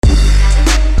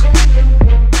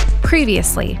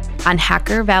Previously on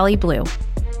Hacker Valley Blue.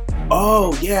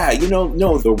 Oh, yeah,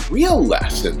 no, the real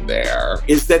lesson there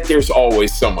is that there's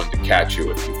always someone to catch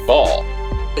you if you fall.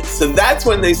 So that's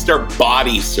when they start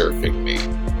body surfing me.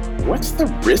 What's the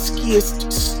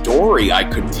riskiest story I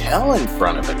could tell in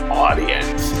front of an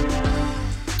audience?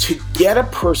 To get a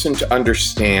person to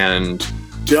understand,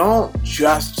 don't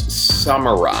just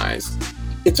summarize.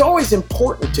 It's always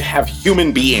important to have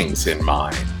human beings in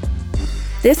mind.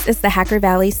 This is the Hacker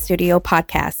Valley Studio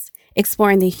podcast,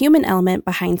 exploring the human element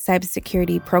behind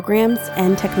cybersecurity programs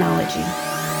and technology.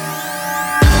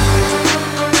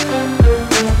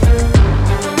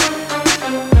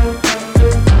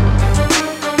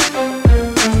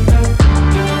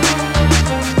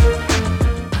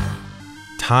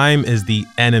 Time is the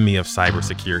enemy of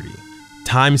cybersecurity.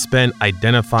 Time spent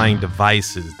identifying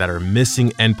devices that are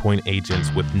missing endpoint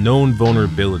agents with known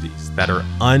vulnerabilities that are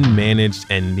unmanaged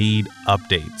and need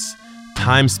updates.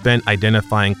 Time spent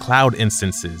identifying cloud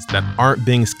instances that aren't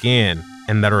being scanned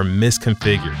and that are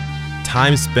misconfigured.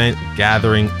 Time spent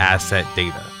gathering asset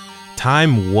data.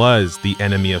 Time was the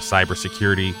enemy of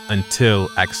cybersecurity until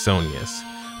Axonius.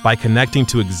 By connecting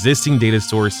to existing data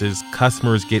sources,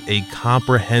 customers get a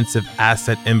comprehensive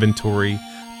asset inventory,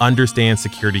 understand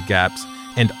security gaps,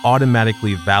 and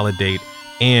automatically validate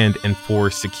and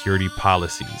enforce security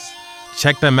policies.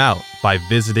 Check them out by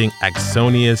visiting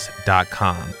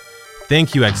Axonius.com.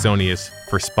 Thank you, Axonius,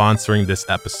 for sponsoring this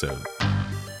episode.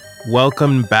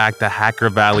 Welcome back to Hacker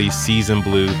Valley Season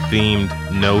Blue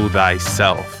themed Know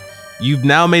Thyself. You've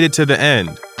now made it to the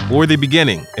end, or the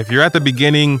beginning. If you're at the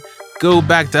beginning, go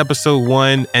back to episode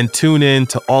 1 and tune in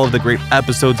to all of the great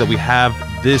episodes that we have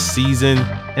this season.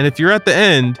 And if you're at the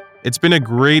end, it's been a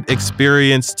great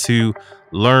experience to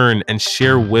learn and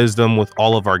share wisdom with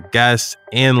all of our guests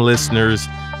and listeners.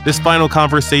 This final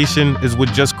conversation is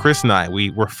with just Chris and I.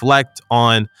 We reflect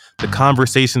on the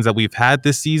conversations that we've had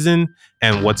this season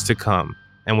and what's to come.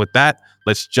 And with that,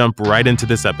 let's jump right into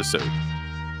this episode.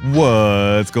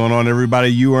 What's going on, everybody?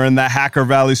 You are in the Hacker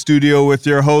Valley studio with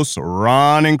your hosts,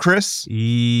 Ron and Chris.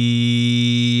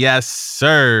 Yes,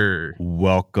 sir.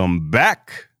 Welcome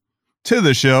back to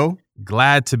the show.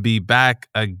 Glad to be back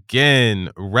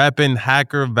again, repping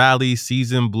Hacker Valley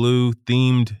Season Blue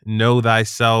themed Know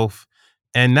Thyself.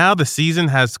 And now the season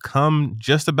has come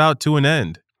just about to an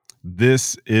end.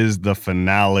 This is the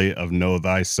finale of Know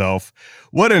Thyself.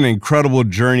 What an incredible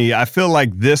journey. I feel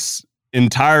like this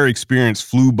entire experience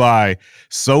flew by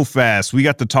so fast. We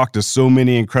got to talk to so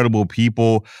many incredible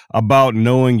people about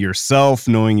knowing yourself,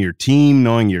 knowing your team,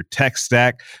 knowing your tech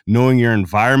stack, knowing your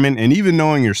environment, and even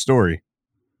knowing your story.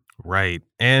 Right.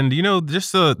 And,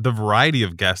 just the variety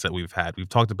of guests that we've had. We've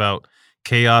talked about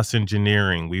chaos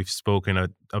engineering. We've spoken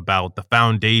about the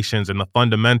foundations and the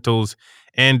fundamentals,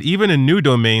 and even a new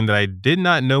domain that I did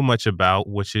not know much about,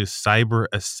 which is cyber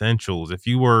essentials. If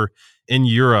you were in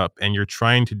Europe and you're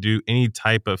trying to do any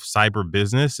type of cyber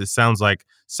business, it sounds like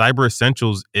cyber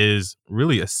essentials is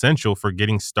really essential for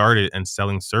getting started and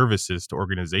selling services to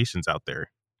organizations out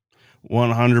there.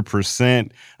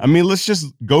 100%. I mean, let's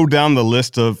just go down the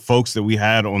list of folks that we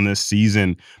had on this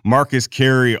season. Marcus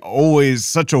Carey, always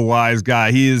such a wise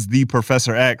guy. He is the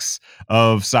Professor X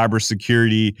of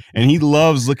cybersecurity, and he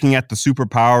loves looking at the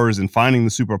superpowers and finding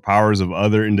the superpowers of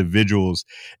other individuals.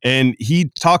 And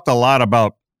he talked a lot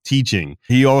about teaching.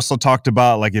 He also talked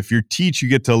about, like, if you teach, you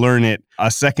get to learn it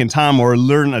a second time or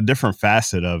learn a different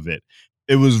facet of it.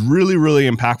 It was really, really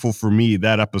impactful for me,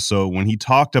 that episode, when he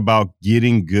talked about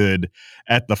getting good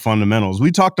at the fundamentals.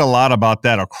 We talked a lot about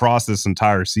that across this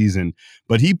entire season,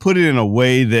 but he put it in a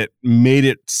way that made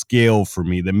it scale for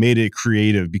me, that made it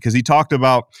creative, because he talked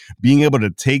about being able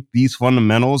to take these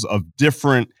fundamentals of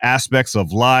different aspects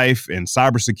of life and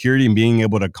cybersecurity and being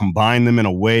able to combine them in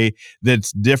a way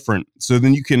that's different. So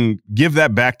then you can give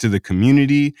that back to the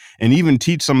community and even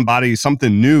teach somebody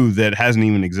something new that hasn't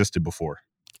even existed before.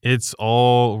 It's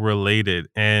all related.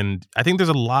 And I think there's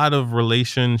a lot of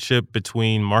relationship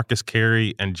between Marcus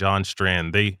Carey and John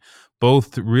Strand. They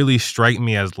both really strike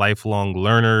me as lifelong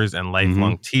learners and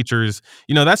lifelong teachers.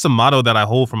 That's a motto that I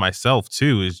hold for myself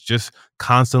too, is just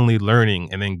constantly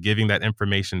learning and then giving that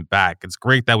information back. It's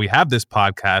great that we have this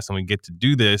podcast and we get to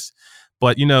do this.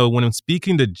 But, when I'm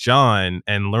speaking to John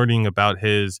and learning about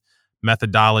his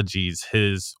methodologies,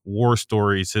 his war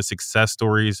stories, his success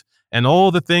stories, and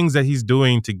all the things that he's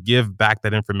doing to give back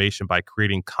that information by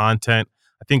creating content,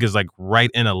 I think is like right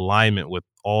in alignment with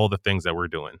all the things that we're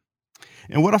doing.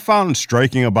 And what I found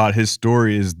striking about his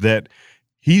story is that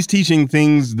he's teaching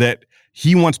things that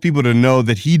he wants people to know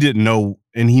that he didn't know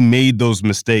and he made those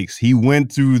mistakes. He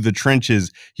went through the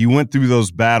trenches, he went through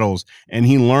those battles, and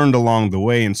he learned along the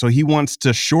way. And so he wants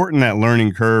to shorten that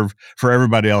learning curve for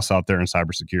everybody else out there in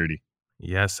cybersecurity.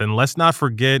 Yes, and let's not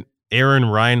forget Aaron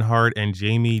Reinhardt and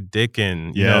Jamie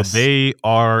Dickin. Yes. They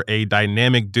are a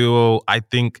dynamic duo. I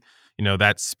think,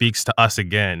 that speaks to us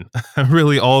again.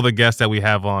 Really, all the guests that we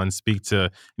have on speak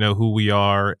to, who we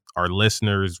are, our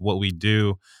listeners, what we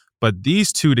do. But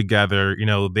these two together,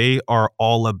 they are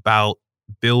all about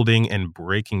building and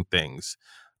breaking things.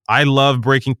 I love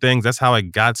breaking things. That's how I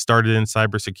got started in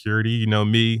cybersecurity.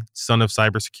 Me, son of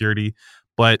cybersecurity.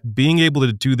 But being able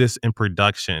to do this in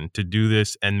production, to do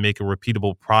this and make a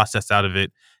repeatable process out of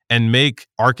it, and make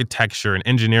architecture and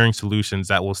engineering solutions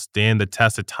that will stand the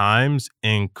test of times,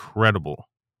 incredible.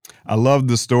 I love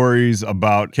the stories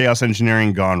about chaos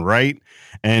engineering gone right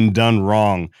and done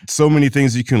wrong. So many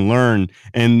things you can learn.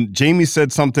 And Jamie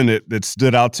said something that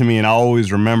stood out to me and I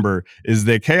always remember is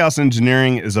that chaos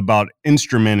engineering is about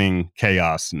instrumenting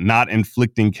chaos, not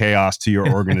inflicting chaos to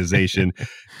your organization.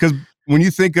 Because when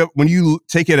you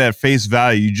take it at face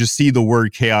value, you just see the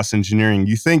word chaos engineering.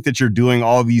 You think that you're doing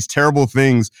all these terrible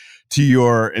things to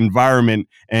your environment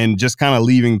and just kind of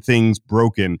leaving things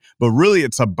broken. But really,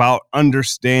 it's about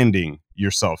understanding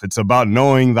yourself. It's about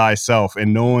knowing thyself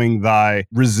and knowing thy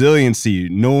resiliency,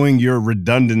 knowing your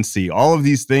redundancy, all of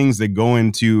these things that go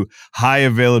into high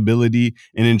availability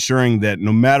and ensuring that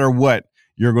no matter what,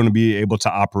 you're going to be able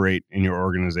to operate in your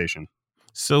organization.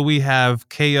 So we have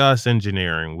chaos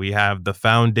engineering. We have the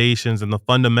foundations and the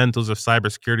fundamentals of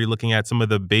cybersecurity, looking at some of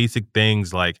the basic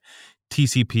things like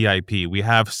TCP/IP. We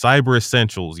have cyber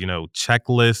essentials,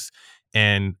 checklists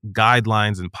and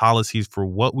guidelines and policies for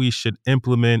what we should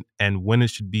implement and when it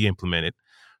should be implemented.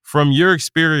 From your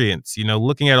experience,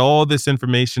 looking at all this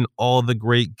information, all the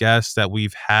great guests that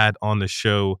we've had on the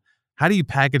show, how do you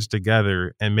package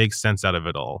together and make sense out of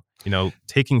it all?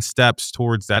 Taking steps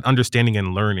towards that understanding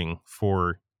and learning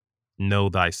for know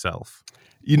thyself.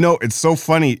 It's so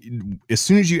funny. As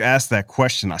soon as you asked that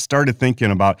question, I started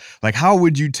thinking about how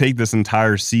would you take this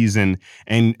entire season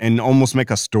and almost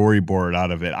make a storyboard out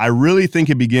of it? I really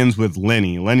think it begins with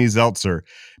Lenny Zeltser,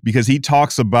 because he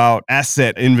talks about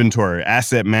asset inventory,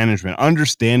 asset management,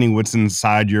 understanding what's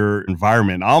inside your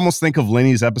environment. I almost think of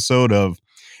Lenny's episode of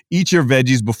eat your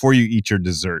veggies before you eat your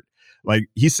dessert.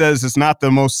 He says it's not the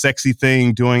most sexy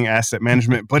thing doing asset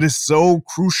management, but it's so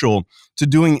crucial to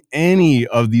doing any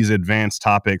of these advanced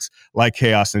topics like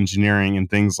chaos engineering and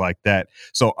things like that.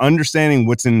 So understanding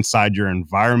what's inside your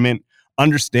environment,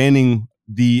 understanding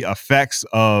the effects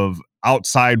of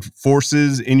outside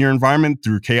forces in your environment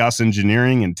through chaos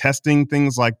engineering and testing,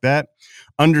 things like that,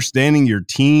 understanding your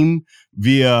team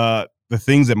via the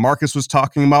things that Marcus was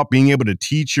talking about, being able to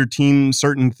teach your team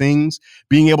certain things,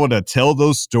 being able to tell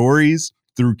those stories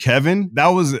through Kevin. That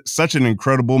was such an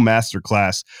incredible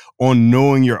masterclass on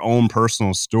knowing your own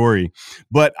personal story.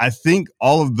 But I think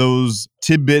all of those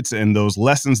tidbits and those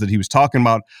lessons that he was talking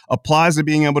about applies to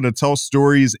being able to tell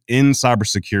stories in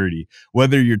cybersecurity,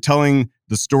 whether you're telling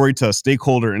the story to a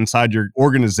stakeholder inside your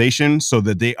organization so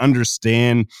that they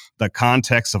understand the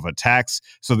context of attacks,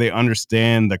 so they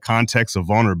understand the context of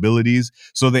vulnerabilities,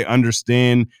 so they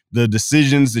understand the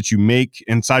decisions that you make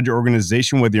inside your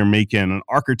organization, whether you're making an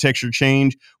architecture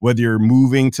change, whether you're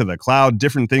moving to the cloud,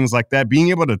 different things like that. Being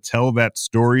able to tell that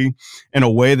story in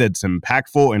a way that's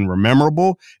impactful and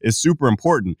memorable is super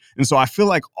important. And so I feel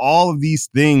like all of these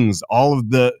things, all of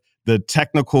the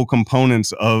technical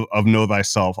components of Know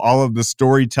Thyself, all of the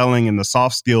storytelling and the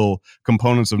soft skill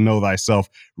components of Know Thyself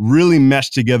really mesh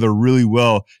together really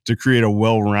well to create a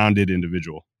well-rounded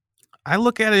individual. I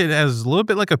look at it as a little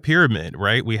bit like a pyramid,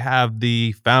 right? We have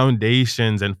the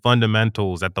foundations and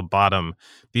fundamentals at the bottom.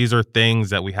 These are things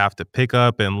that we have to pick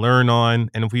up and learn on.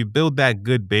 And if we build that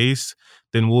good base,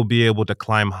 then we'll be able to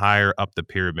climb higher up the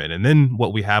pyramid. And then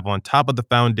what we have on top of the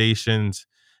foundations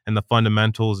and the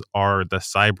fundamentals are the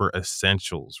cyber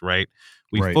essentials, right?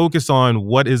 We focus on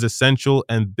what is essential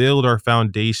and build our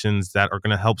foundations that are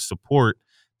going to help support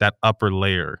that upper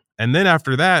layer. And then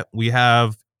after that, we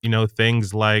have,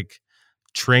 things like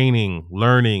training,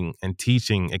 learning, and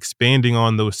teaching, expanding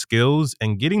on those skills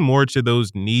and getting more to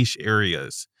those niche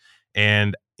areas.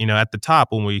 And, at the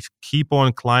top, when we keep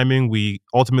on climbing, we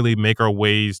ultimately make our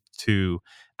ways to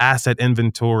asset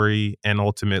inventory and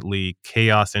ultimately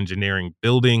chaos engineering,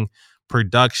 building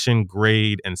production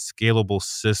grade and scalable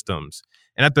systems.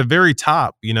 And at the very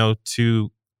top,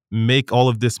 to make all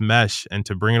of this mesh and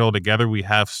to bring it all together, we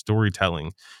have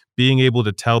storytelling, being able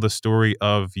to tell the story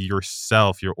of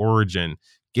yourself, your origin,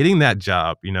 getting that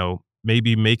job,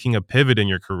 maybe making a pivot in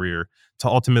your career to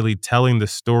ultimately telling the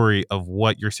story of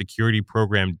what your security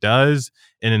program does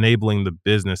and enabling the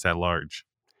business at large.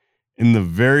 In the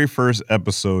very first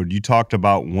episode, you talked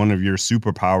about one of your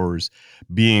superpowers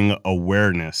being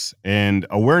awareness, and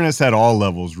awareness at all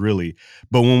levels, really.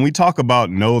 But when we talk about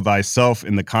know thyself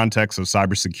in the context of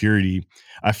cybersecurity,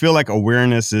 I feel like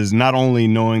awareness is not only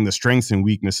knowing the strengths and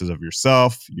weaknesses of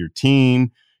yourself, your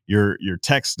team, your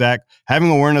tech stack, having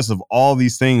awareness of all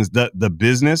these things, the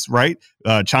business, right?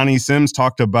 Chani Sims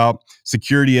talked about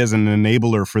security as an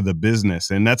enabler for the business.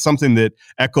 And that's something that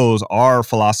echoes our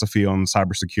philosophy on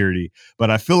cybersecurity. But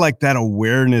I feel like that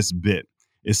awareness bit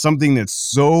is something that's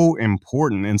so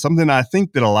important and something I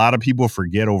think that a lot of people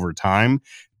forget over time.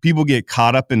 People get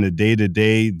caught up in the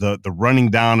day-to-day, the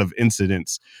running down of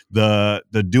incidents, the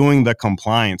doing the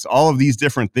compliance, all of these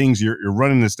different things. You're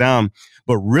running this down,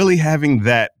 but really having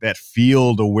that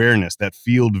field awareness, that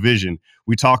field vision.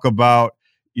 We talk about,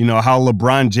 how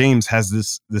LeBron James has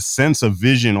this sense of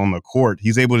vision on the court.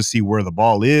 He's able to see where the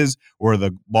ball is, where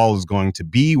the ball is going to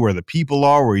be, where the people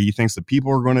are, where he thinks the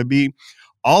people are going to be.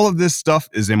 All of this stuff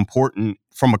is important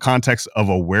from a context of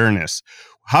awareness.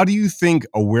 How do you think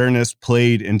awareness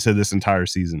played into this entire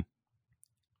season?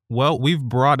 Well, we've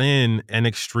brought in an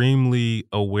extremely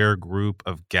aware group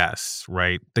of guests,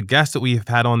 right? The guests that we've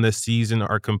had on this season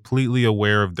are completely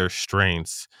aware of their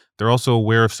strengths. They're also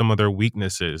aware of some of their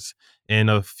weaknesses. In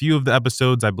a few of the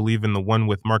episodes, I believe in the one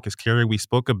with Marcus Carey, we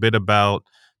spoke a bit about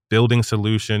building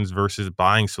solutions versus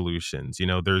buying solutions.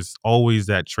 There's always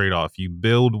that trade-off. You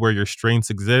build where your strengths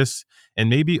exist and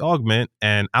maybe augment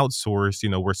and outsource,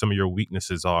 where some of your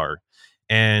weaknesses are.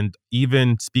 And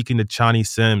even speaking to Chani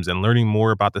Sims and learning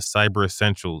more about the Cyber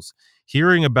Essentials,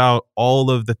 hearing about all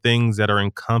of the things that are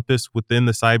encompassed within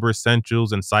the Cyber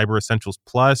Essentials and Cyber Essentials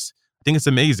Plus, I think it's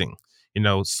amazing.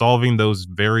 Solving those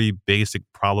very basic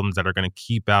problems that are going to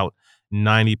keep out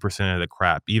 90% of the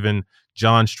crap. Even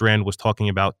John Strand was talking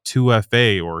about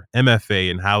 2FA or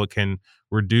MFA and how it can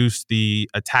reduce the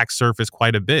attack surface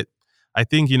quite a bit. I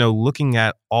think, looking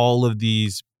at all of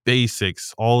these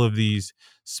basics, all of these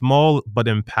small but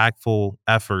impactful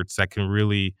efforts that can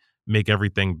really make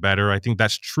everything better, I think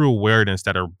that's true awareness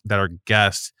that our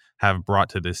guests have brought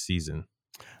to this season.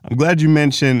 I'm glad you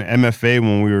mentioned MFA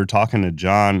when we were talking to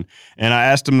John, and I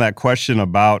asked him that question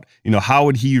about, how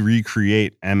would he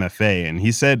recreate MFA? And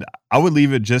he said, I would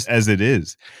leave it just as it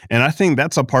is. And I think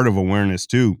that's a part of awareness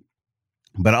too.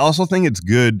 But I also think it's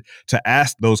good to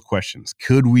ask those questions.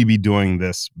 Could we be doing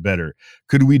this better?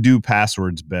 Could we do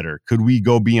passwords better? Could we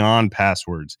go beyond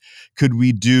passwords? Could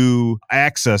we do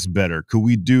access better? Could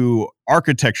we do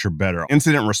architecture better?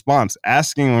 Incident response,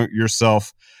 asking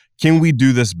yourself, can we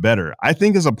do this better? I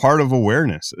think is a part of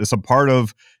awareness. It's a part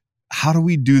of how do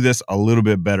we do this a little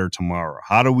bit better tomorrow?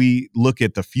 How do we look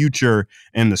at the future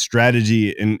and the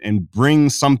strategy and bring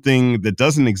something that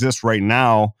doesn't exist right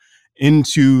now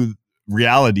into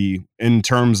reality in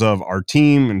terms of our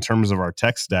team, in terms of our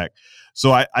tech stack?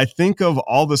 So I think of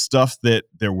all the stuff that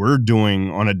we're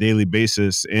doing on a daily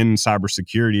basis in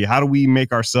cybersecurity. How do we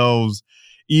make ourselves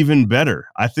even better?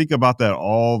 I think about that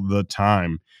all the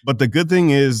time. But the good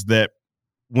thing is that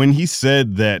when he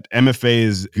said that MFA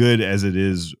is good as it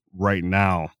is right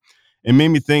now, it made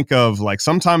me think of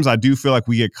sometimes I do feel like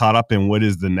we get caught up in what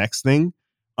is the next thing,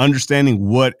 understanding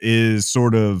what is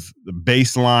sort of the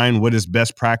baseline, what is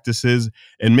best practices,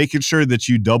 and making sure that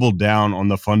you double down on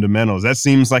the fundamentals. That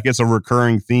seems like it's a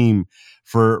recurring theme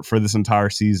for this entire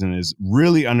season, is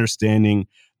really understanding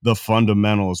the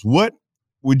fundamentals. What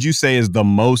would you say is the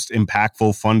most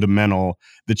impactful fundamental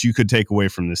that you could take away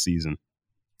from this season?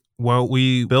 Well,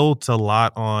 we built a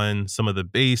lot on some of the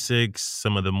basics,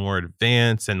 some of the more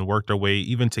advanced, and worked our way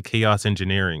even to chaos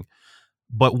engineering.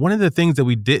 But one of the things that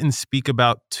we didn't speak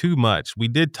about too much, we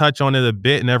did touch on it a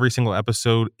bit in every single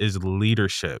episode, is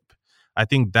leadership. I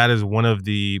think that is one of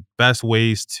the best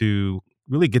ways to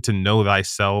really get to know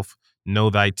thyself, know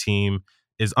thy team,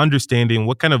 is understanding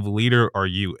what kind of leader are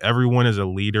you. Everyone is a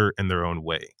leader in their own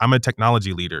way. I'm a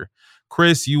technology leader.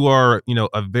 Chris, you are,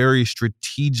 a very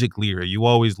strategic leader. You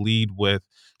always lead with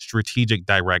strategic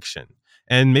direction.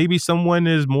 And maybe someone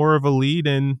is more of a lead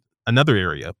in another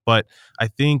area. But I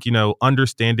think,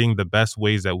 understanding the best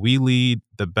ways that we lead,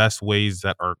 the best ways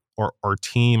that our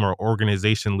team or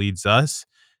organization leads us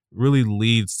really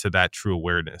leads to that true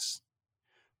awareness.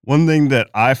 One thing that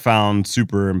I found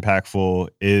super impactful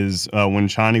is when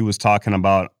Chani was talking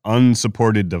about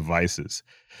unsupported devices,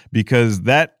 because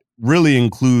that really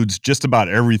includes just about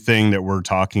everything that we're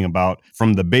talking about,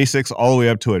 from the basics all the way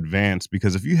up to advanced.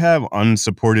 Because if you have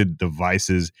unsupported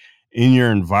devices in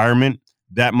your environment,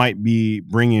 that might be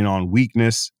bringing on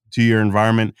weakness, to your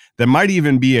environment. That might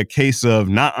even be a case of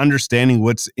not understanding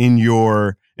what's in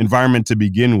your environment to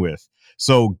begin with.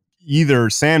 So either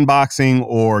sandboxing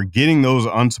or getting those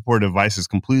unsupported devices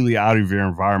completely out of your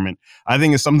environment, I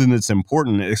think is something that's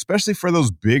important, especially for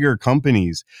those bigger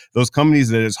companies, those companies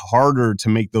that it's harder to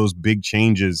make those big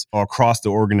changes across the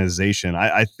organization.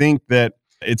 I think that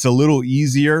it's a little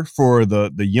easier for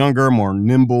the younger, more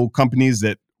nimble companies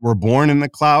that were born in the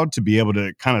cloud to be able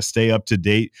to kind of stay up to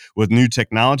date with new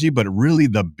technology, but really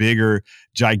the bigger,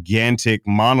 gigantic,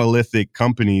 monolithic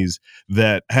companies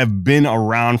that have been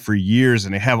around for years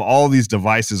and they have all these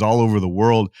devices all over the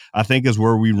world, I think is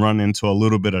where we run into a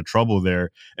little bit of trouble there.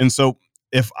 And so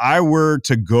if I were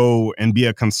to go and be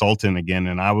a consultant again,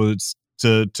 and I was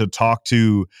to talk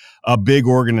to a big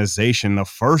organization, the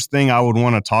first thing I would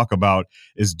want to talk about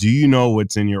is, do you know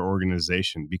what's in your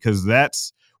organization? Because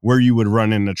that's where you would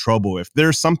run into trouble. If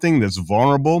there's something that's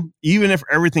vulnerable, even if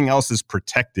everything else is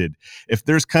protected, if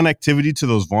there's connectivity to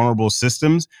those vulnerable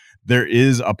systems, there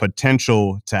is a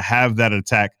potential to have that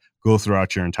attack go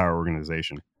throughout your entire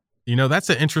organization. That's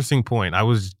an interesting point. I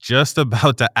was just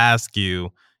about to ask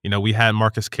you, we had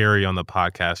Marcus Carey on the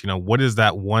podcast. What is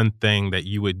that one thing that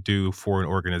you would do for an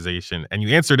organization? And you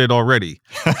answered it already.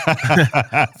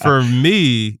 For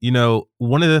me,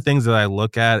 one of the things that I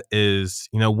look at is,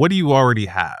 what do you already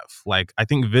have? Like, I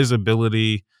think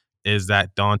visibility is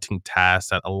that daunting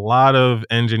task that a lot of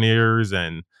engineers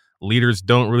and leaders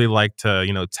don't really like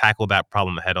to, tackle that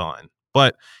problem head on.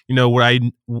 But,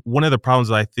 one of the problems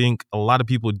that I think a lot of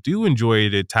people do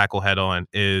enjoy to tackle head on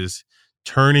is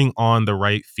turning on the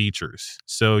right features.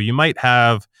 So you might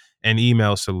have an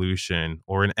email solution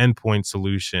or an endpoint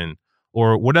solution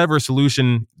or whatever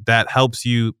solution that helps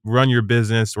you run your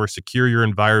business or secure your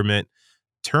environment.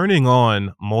 Turning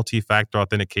on multi-factor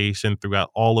authentication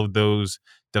throughout all of those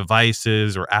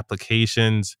devices or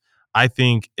applications, I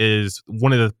think is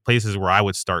one of the places where I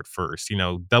would start first.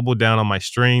 Double down on my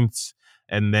strengths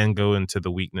and then go into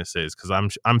the weaknesses, because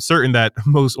I'm certain that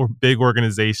most big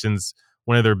organizations,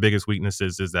 one of their biggest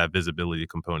weaknesses is that visibility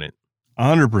component.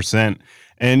 100%.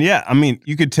 And yeah, I mean,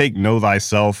 you could take know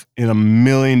thyself in a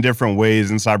million different ways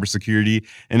in cybersecurity,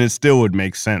 and it still would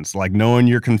make sense. Like knowing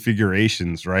your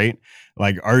configurations, right?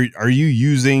 Like, are you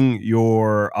using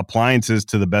your appliances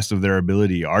to the best of their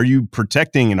ability? Are you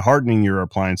protecting and hardening your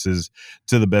appliances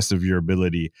to the best of your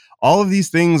ability? All of these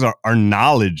things are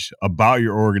knowledge about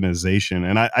your organization.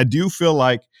 And I do feel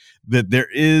like that there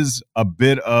is a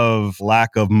bit of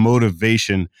lack of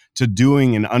motivation to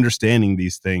doing and understanding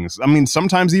these things. I mean,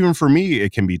 sometimes even for me,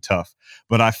 it can be tough,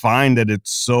 but I find that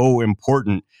it's so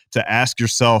important to ask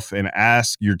yourself and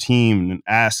ask your team and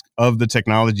ask of the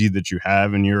technology that you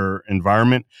have in your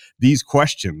environment these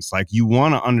questions. Like, you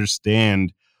want to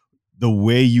understand the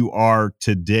way you are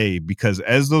today, because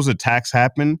as those attacks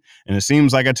happen, and it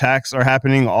seems like attacks are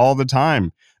happening all the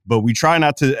time, but we try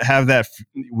not to have that.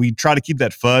 We try to keep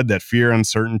that FUD, that fear,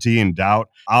 uncertainty, and doubt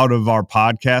out of our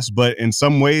podcast. But in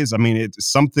some ways, I mean,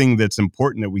 it's something that's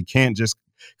important that we can't just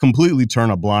completely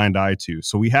turn a blind eye to.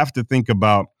 So we have to think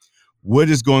about what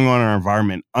is going on in our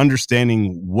environment,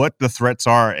 understanding what the threats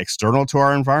are external to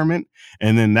our environment.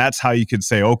 And then that's how you could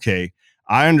say, okay,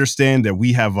 I understand that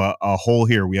we have a hole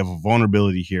here. We have a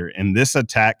vulnerability here. And this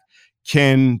attack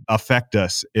can affect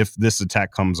us if this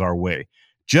attack comes our way.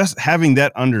 Just having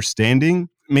that understanding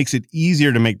makes it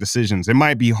easier to make decisions. It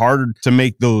might be harder to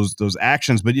make those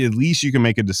actions, but at least you can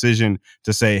make a decision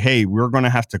to say, hey, we're going to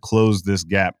have to close this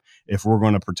gap if we're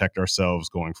going to protect ourselves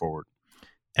going forward.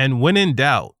 And when in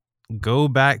doubt, go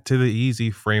back to the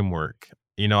EASY framework.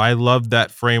 I love that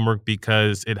framework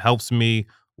because it helps me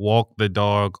walk the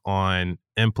dog on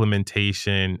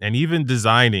implementation and even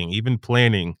designing, even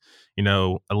planning.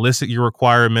 Elicit your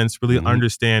requirements, really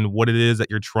understand what it is that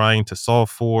you're trying to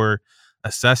solve for,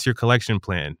 assess your collection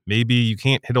plan. Maybe you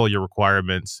can't hit all your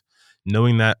requirements.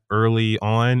 Knowing that early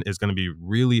on is going to be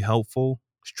really helpful.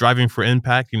 Striving for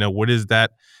impact, what is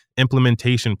that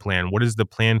implementation plan? What is the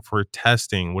plan for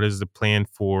testing? What is the plan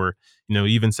for,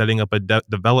 even setting up a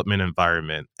development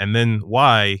environment? And then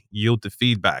why? Yield to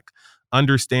feedback.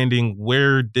 Understanding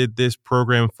where did this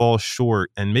program fall short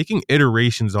and making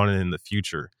iterations on it in the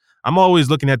future. I'm always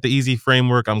looking at the EASY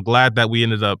framework. I'm glad that we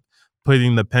ended up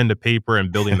putting the pen to paper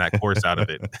and building that course out of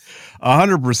it.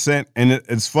 100%. And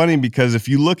it's funny because if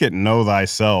you look at Know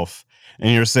Thyself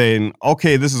and you're saying,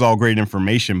 okay, this is all great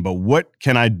information, but what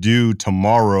can I do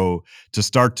tomorrow to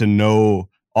start to know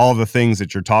all the things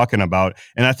that you're talking about?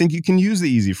 And I think you can use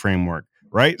the EASY framework,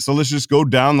 right? So let's just go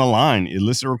down the line.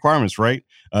 Elicit requirements, right?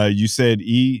 You said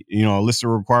a list of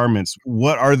requirements.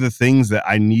 What are the things that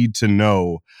I need to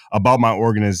know about my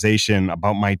organization,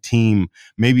 about my team?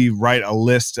 Maybe write a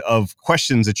list of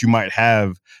questions that you might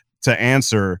have to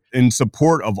answer in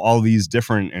support of all these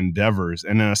different endeavors.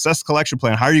 And then assess collection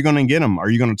plan. How are you going to get them?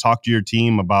 Are you going to talk to your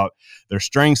team about their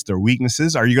strengths, their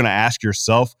weaknesses? Are you going to ask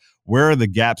yourself, where are the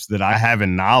gaps that I have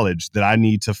in knowledge that I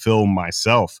need to fill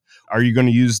myself? Are you going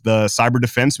to use the cyber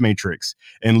defense matrix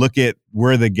and look at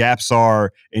where the gaps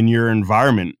are in your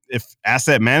environment? If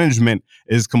asset management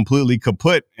is completely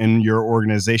kaput in your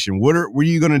organization, what are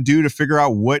you going to do to figure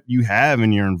out what you have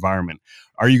in your environment?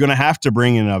 Are you going to have to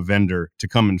bring in a vendor to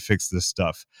come and fix this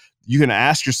stuff? You can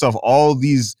ask yourself all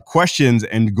these questions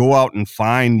and go out and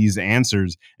find these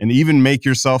answers, and even make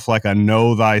yourself like a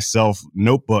know thyself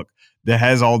notebook that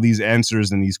has all these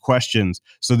answers and these questions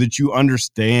so that you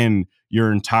understand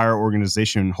your entire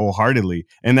organization wholeheartedly.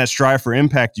 And that strive for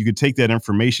impact, you could take that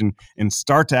information and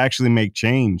start to actually make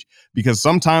change. Because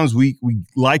sometimes we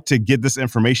like to get this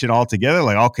information all together,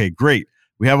 like, okay, great,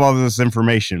 we have all this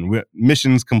information,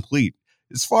 mission's complete.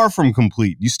 It's far from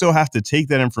complete. You still have to take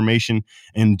that information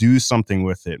and do something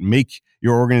with it. Make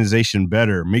your organization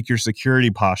better. Make your security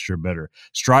posture better.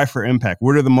 Strive for impact.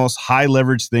 What are the most high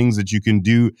leverage things that you can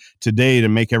do today to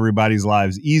make everybody's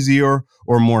lives easier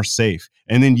or more safe?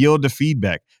 And then yield to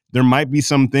feedback. There might be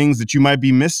some things that you might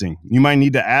be missing. You might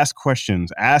need to ask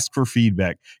questions, ask for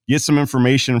feedback, get some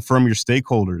information from your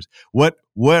stakeholders. What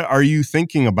are you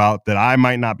thinking about that I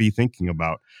might not be thinking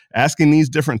about? Asking these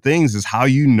different things is how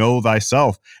you know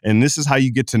thyself. And this is how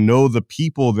you get to know the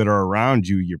people that are around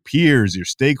you, your peers, your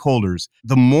stakeholders.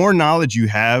 The more knowledge you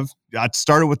have, I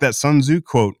started with that Sun Tzu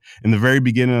quote in the very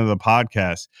beginning of the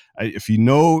podcast. If you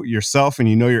know yourself and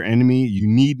you know your enemy, you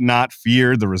need not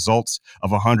fear the results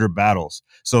of 100 battles.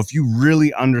 So if you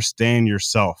really understand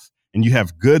yourself and you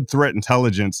have good threat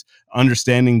intelligence,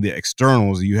 understanding the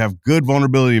externals, you have good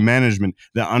vulnerability management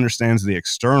that understands the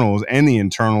externals and the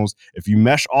internals, if you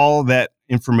mesh all that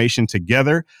information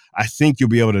together, I think you'll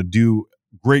be able to do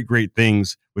great, great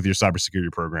things with your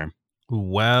cybersecurity program.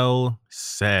 Well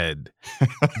said.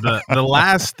 The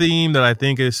last theme that I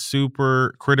think is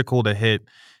super critical to hit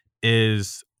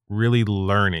is really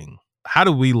learning. How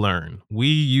do we learn? We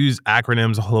use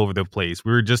acronyms all over the place.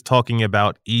 We were just talking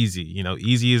about EASY.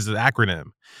 EASY is an acronym.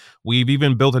 We've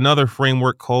even built another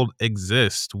framework called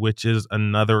EXIST, which is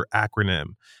another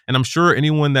acronym. And I'm sure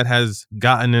anyone that has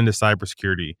gotten into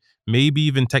cybersecurity, maybe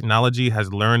even technology,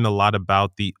 has learned a lot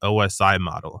about the OSI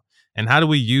model. And how do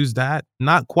we use that?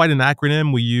 Not quite an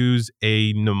acronym. We use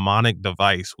a mnemonic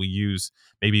device. We use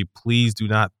maybe please do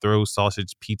not throw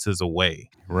sausage pizzas away.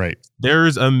 Right.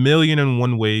 There's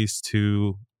 1,000,001 ways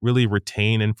to really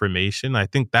retain information. I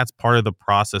think that's part of the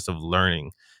process of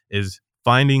learning, is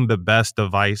finding the best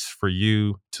device for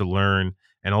you to learn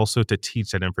and also to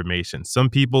teach that information. Some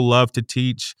people love to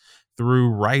teach through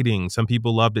writing. Some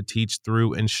people love to teach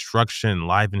through instruction,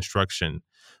 live instruction.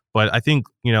 But I think,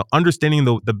 understanding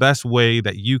the best way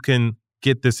that you can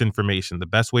get this information, the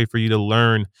best way for you to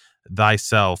learn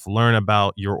thyself, learn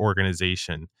about your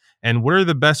organization, and what are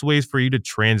the best ways for you to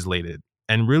translate it,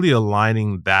 and really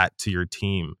aligning that to your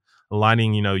team,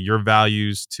 aligning, your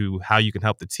values to how you can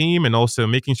help the team, and also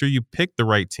making sure you pick the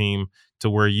right team to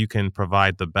where you can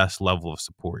provide the best level of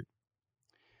support.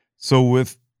 So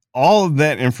with all of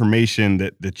that information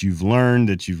that you've learned,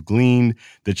 that you've gleaned,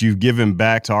 that you've given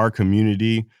back to our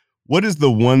community, what is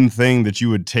the one thing that you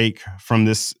would take from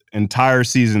this entire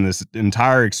season, this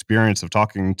entire experience of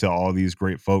talking to all these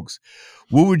great folks?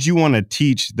 What would you want to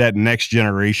teach that next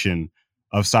generation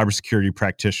of cybersecurity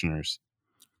practitioners?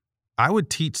 I would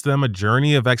teach them a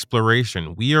journey of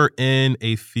exploration. We are in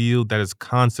a field that is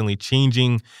constantly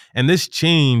changing, and this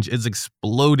change is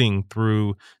exploding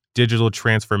through digital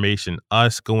transformation,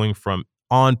 us going from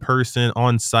on-person,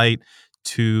 on-site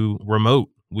to remote.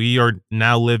 We are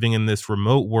now living in this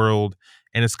remote world,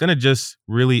 and it's going to just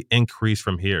really increase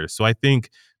from here. So I think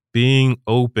being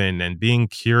open and being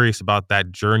curious about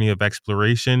that journey of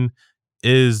exploration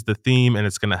is the theme, and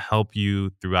it's going to help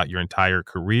you throughout your entire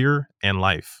career and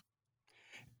life.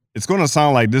 It's going to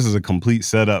sound like this is a complete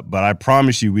setup, but I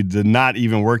promise you, we did not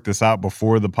even work this out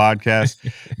before the podcast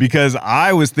because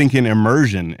I was thinking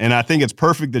immersion. And I think it's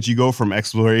perfect that you go from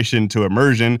exploration to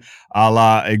immersion, a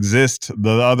la EXIST,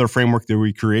 the other framework that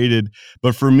we created.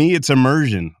 But for me, it's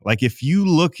immersion. Like if you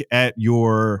look at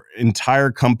your entire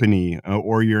company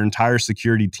or your entire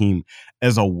security team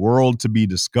as a world to be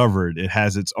discovered, it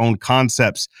has its own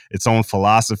concepts, its own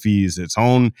philosophies, its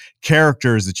own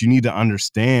characters that you need to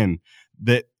understand.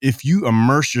 That if you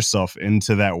immerse yourself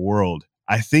into that world,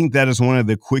 I think that is one of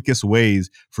the quickest ways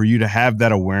for you to have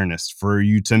that awareness, for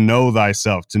you to know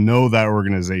thyself, to know thy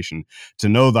organization, to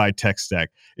know thy tech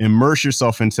stack, immerse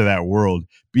yourself into that world,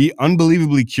 be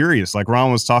unbelievably curious, like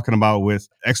Ron was talking about with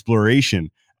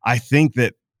exploration. I think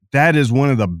that that is one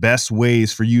of the best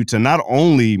ways for you to not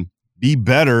only be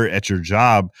better at your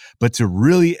job, but to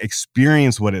really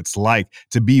experience what it's like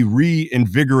to be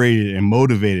reinvigorated and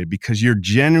motivated because you're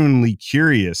genuinely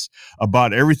curious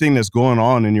about everything that's going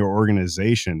on in your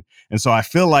organization. And so I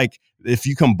feel like if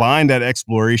you combine that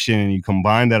exploration and you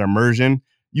combine that immersion,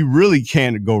 you really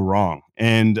can't go wrong.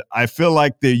 And I feel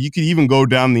like that you could even go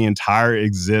down the entire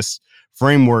Exist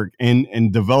framework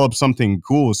and develop something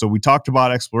cool. So we talked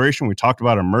about exploration, we talked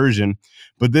about immersion,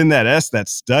 but then that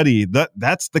study,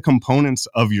 that's the components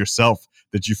of yourself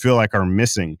that you feel like are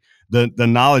missing. The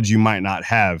knowledge you might not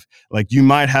have. Like you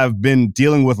might have been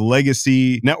dealing with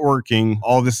legacy networking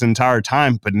all this entire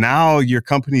time, but now your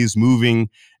company is moving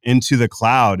into the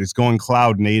cloud. It's going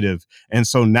cloud native. And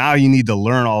so now you need to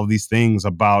learn all these things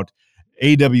about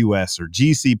AWS or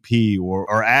GCP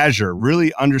or Azure,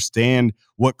 really understand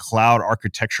what cloud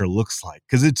architecture looks like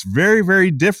because it's very,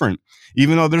 very different,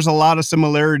 even though there's a lot of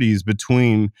similarities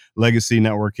between legacy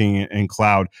networking and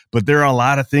cloud, but there are a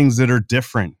lot of things that are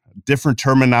different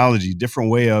terminology, different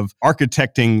way of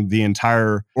architecting the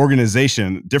entire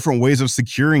organization, different ways of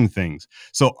securing things.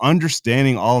 So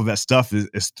understanding all of that stuff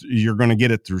is you're going to get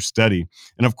it through study.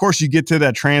 And of course, you get to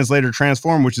that translator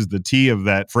transform, which is the T of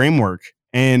that framework.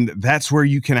 And that's where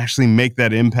you can actually make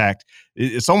that impact.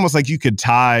 It's almost like you could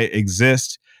tie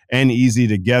Exist and Easy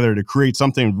together to create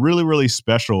something really, really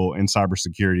special in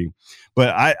cybersecurity. But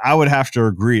I would have to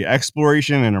agree,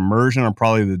 exploration and immersion are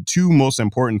probably the two most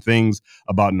important things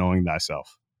about knowing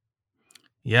thyself.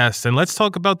 Yes, and let's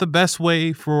talk about the best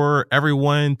way for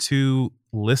everyone to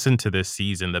listen to this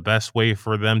season, the best way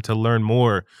for them to learn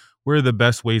more. What are the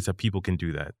best ways that people can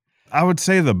do that? I would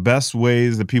say the best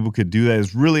ways that people could do that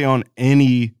is really on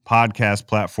any podcast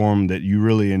platform that you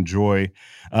really enjoy.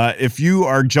 If you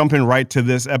are jumping right to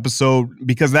this episode,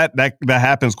 because that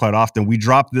happens quite often, we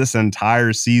drop this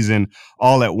entire season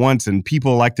all at once and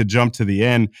people like to jump to the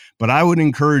end. But I would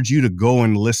encourage you to go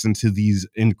and listen to these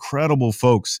incredible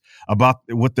folks about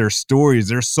what their stories.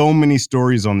 There's so many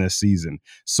stories on this season,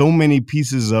 so many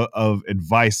pieces of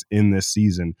advice in this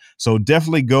season. So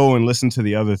definitely go and listen to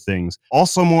the other things.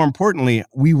 Also, more importantly,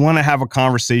 we want to have a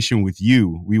conversation with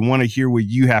you. We want to hear what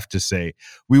you have to say.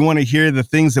 We want to hear the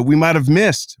things that we might have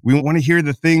missed. We want to hear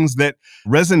the things that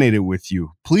resonated with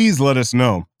you. Please let us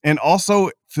know. And also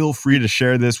feel free to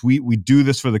share this. We do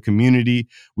this for the community.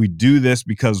 We do this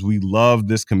because we love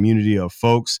this community of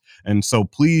folks. And so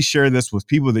please share this with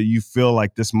people that you feel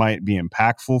like this might be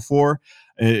impactful for.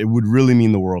 It would really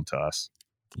mean the world to us.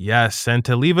 Yes. And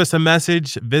to leave us a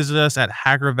message, visit us at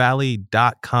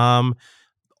hackervalley.com.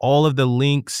 All of the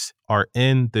links are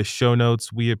in the show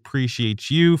notes. We appreciate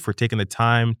you for taking the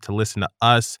time to listen to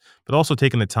us, but also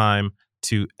taking the time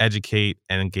to educate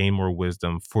and gain more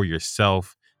wisdom for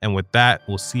yourself. And with that,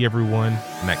 we'll see everyone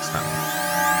next time.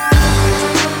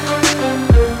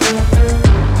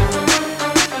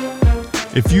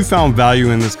 If you found value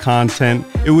in this content,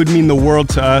 it would mean the world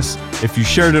to us if you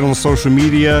shared it on social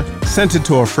media, sent it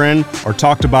to a friend, or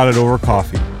talked about it over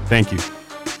coffee. Thank you.